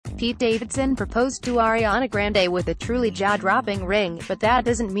Pete Davidson proposed to Ariana Grande with a truly jaw-dropping ring, but that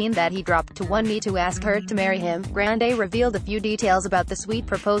doesn't mean that he dropped to one knee to ask her to marry him. Grande revealed a few details about the sweet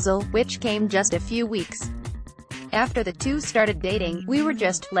proposal, which came just a few weeks after the two started dating. "We were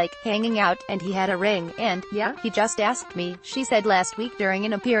just, like, hanging out, and he had a ring, and, yeah, he just asked me," she said last week during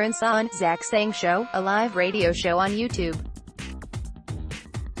an appearance on Zach Sang Show, a live radio show on YouTube.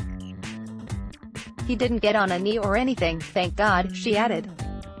 "He didn't get on a knee or anything, thank God," she added.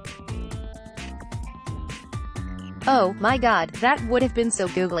 "Oh, my God, that would have been so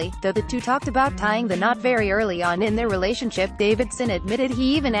googly." Though the two talked about tying the knot very early on in their relationship, Davidson admitted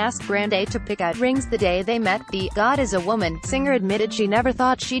he even asked Grande to pick out rings the day they met. The "God is a Woman" singer admitted she never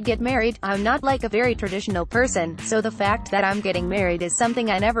thought she'd get married. "I'm not like a very traditional person, so the fact that I'm getting married is something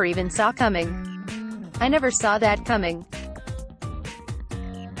I never even saw coming. I never saw that coming.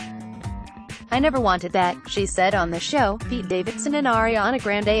 I never wanted that," she said on the show. Pete Davidson and Ariana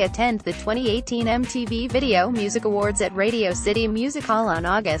Grande attend the 2018 MTV Video Music Awards at Radio City Music Hall on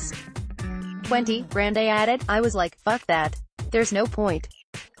August 20. Grande added, "I was like, fuck that. There's no point.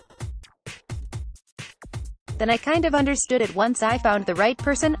 Then I kind of understood it once I found the right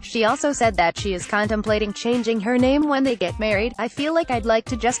person." She also said that she is contemplating changing her name when they get married. "I feel like I'd like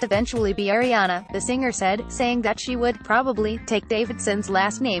to just eventually be Ariana," the singer said, saying that she would probably take Davidson's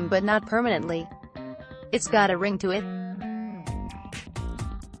last name but not permanently. "It's got a ring to it.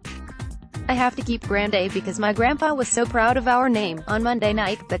 I have to keep Grande because my grandpa was so proud of our name." On Monday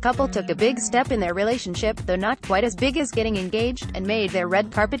night, the couple took a big step in their relationship, though not quite as big as getting engaged, and made their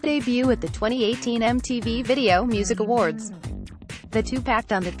red carpet debut at the 2018 MTV Video Music Awards. The two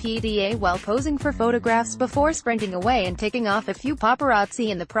packed on the PDA while posing for photographs before sprinting away and taking off a few paparazzi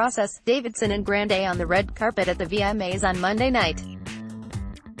in the process. Davidson and Grande on the red carpet at the VMAs on Monday night.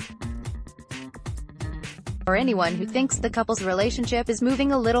 For anyone who thinks the couple's relationship is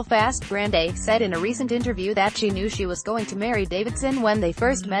moving a little fast, Grande said in a recent interview that she knew she was going to marry Davidson when they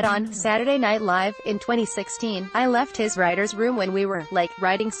first met on Saturday Night Live in 2016. "I left his writer's room when we were, like,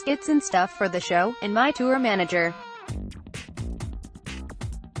 writing skits and stuff for the show, and my tour manager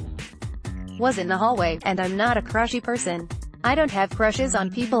was in the hallway, and I'm not a crushy person. I don't have crushes on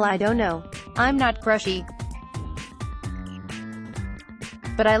people I don't know. I'm not crushy.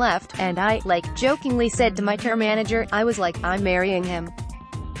 But I left, and I, like, jokingly said to my tour manager, I was like, I'm marrying him.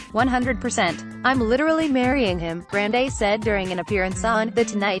 100%. I'm literally marrying him," Grande said during an appearance on The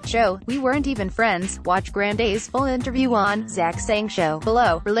Tonight Show. "We weren't even friends." Watch Grande's full interview on Zach Sang Show.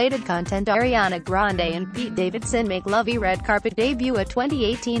 Below. Related content. Ariana Grande and Pete Davidson make lovey red carpet debut at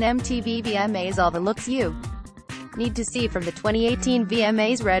 2018 MTV VMAs. All the looks you need to see from the 2018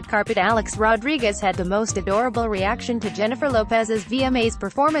 VMAs red carpet. Alex Rodriguez had the most adorable reaction to Jennifer Lopez's VMAs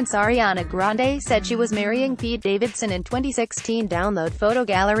performance. Ariana Grande said she was marrying Pete Davidson in 2016. Download photo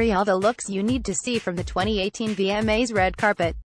gallery. All the looks you need to see from the 2018 VMAs red carpet.